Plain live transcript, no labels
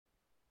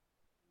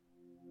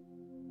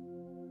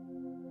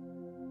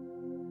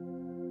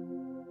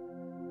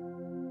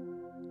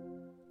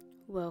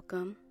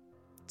Welcome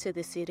to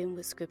the Sitting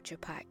with Scripture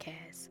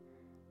podcast,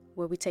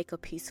 where we take a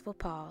peaceful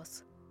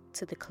pause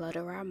to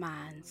declutter our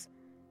minds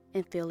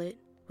and fill it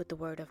with the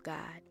Word of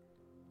God.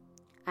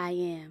 I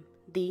am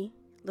the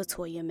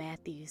Latoya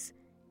Matthews,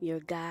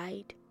 your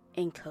guide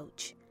and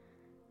coach.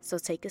 So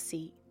take a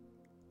seat,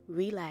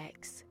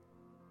 relax,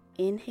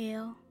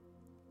 inhale,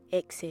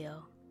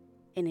 exhale,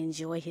 and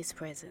enjoy His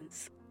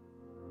presence.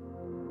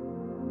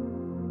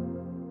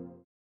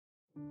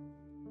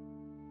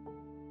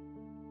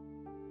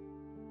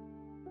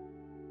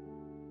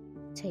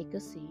 Take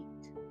a seat.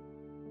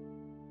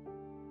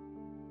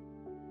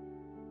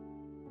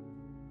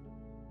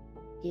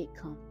 Get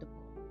comfortable.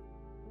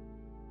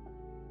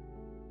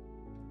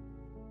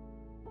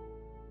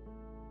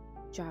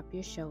 Drop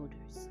your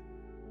shoulders.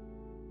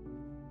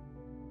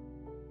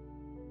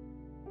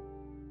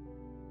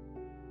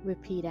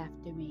 Repeat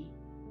after me.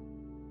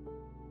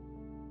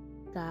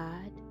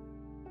 God,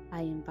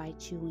 I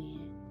invite you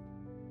in.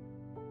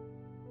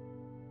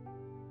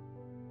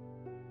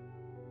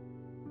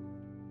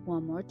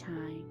 One more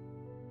time.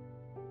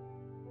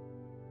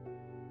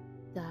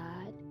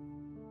 God,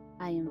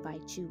 I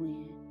invite you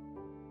in.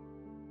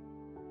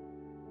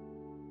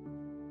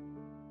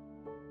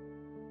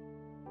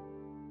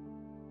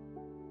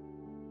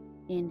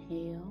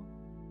 Inhale.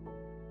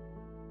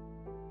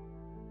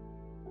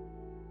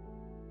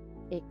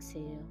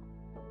 Exhale.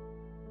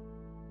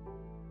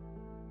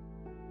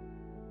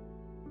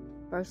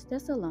 1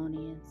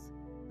 Thessalonians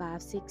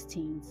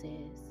 5:16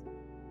 says,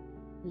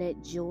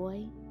 "Let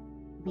joy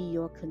be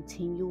your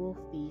continual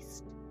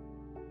feast."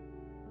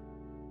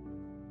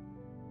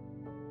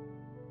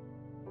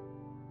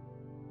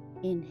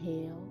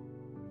 Inhale.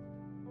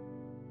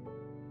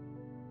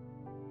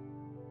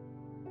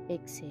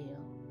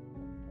 Exhale.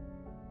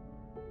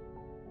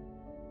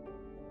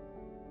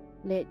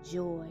 Let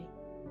joy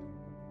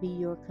be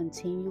your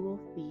continual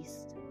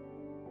feast.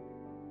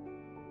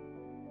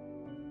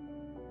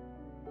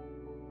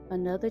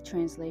 Another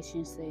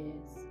translation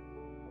says,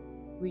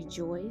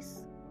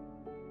 "Rejoice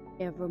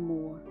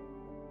evermore."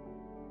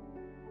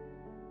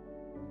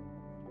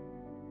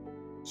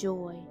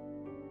 Joy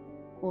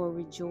or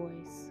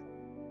rejoice.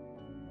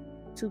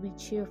 To be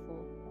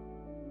cheerful,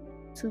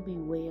 to be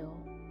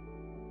well.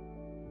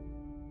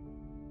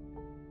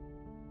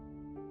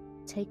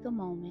 Take a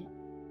moment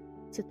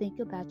to think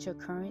about your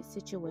current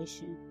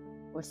situation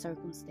or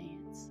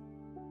circumstance.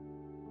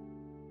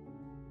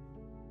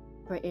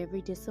 For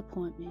every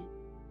disappointment,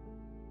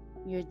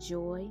 your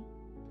joy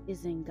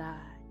is in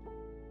God.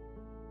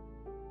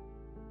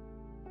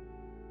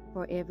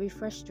 For every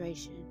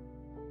frustration,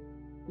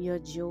 your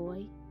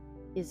joy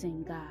is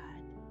in God.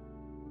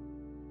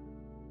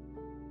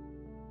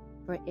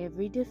 For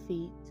every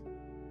defeat,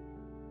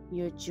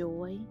 your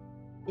joy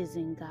is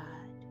in God.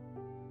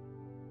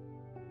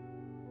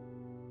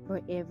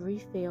 For every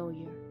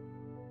failure,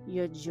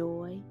 your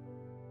joy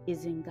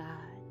is in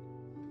God.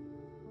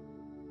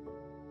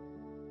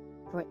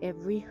 For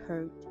every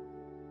hurt,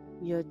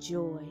 your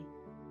joy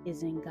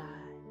is in God.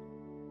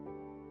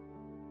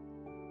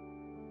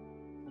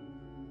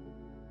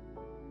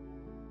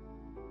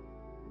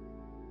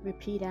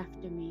 Repeat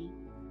after me.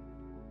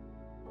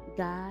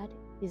 God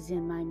is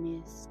in my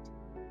midst.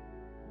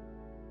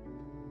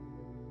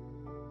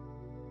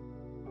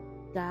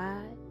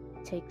 God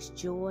takes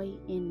joy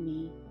in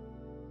me.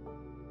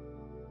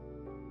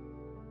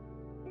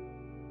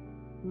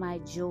 My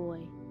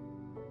joy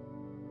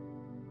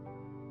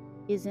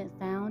isn't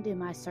found in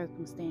my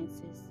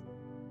circumstances,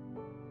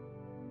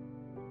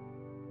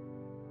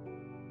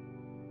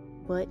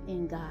 but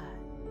in God.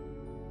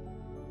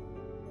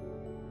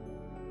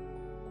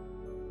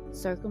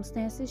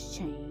 Circumstances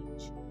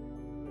change,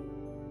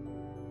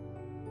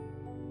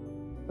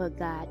 but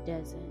God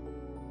doesn't.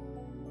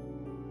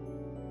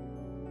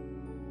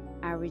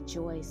 I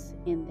rejoice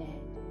in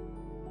that.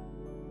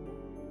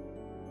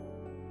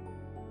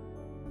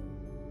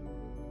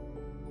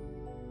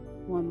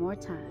 One more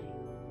time.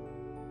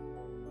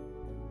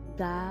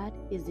 God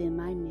is in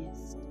my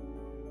midst.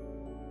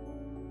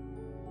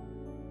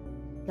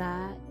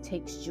 God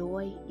takes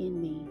joy in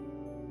me.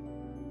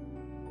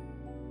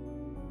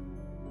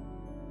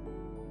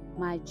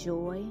 My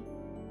joy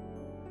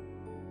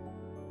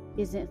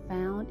isn't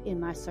found in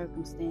my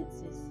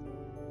circumstances,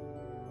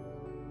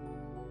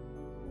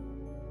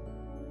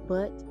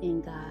 but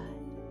in God.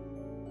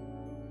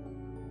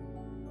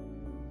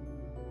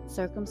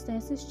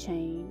 Circumstances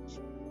change,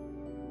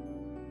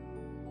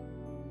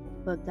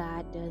 but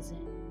God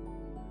doesn't.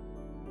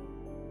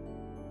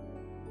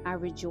 I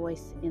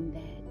rejoice in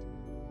that.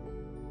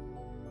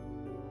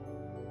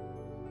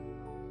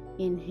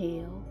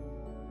 Inhale.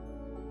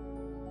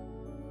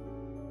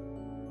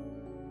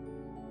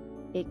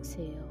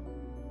 Exhale.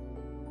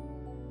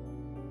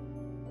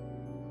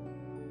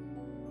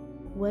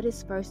 What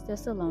is 1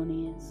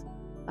 Thessalonians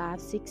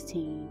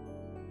 5:16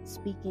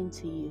 speaking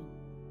to you?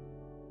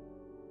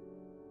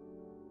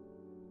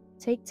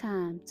 Take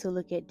time to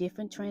look at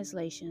different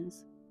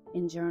translations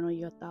and journal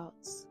your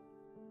thoughts.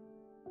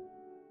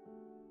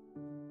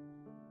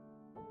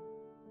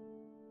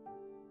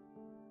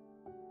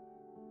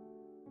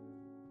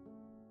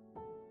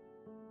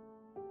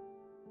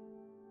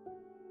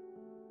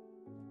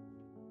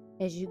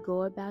 As you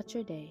go about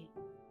your day,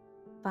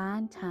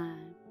 find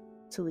time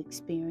to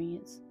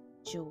experience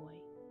joy.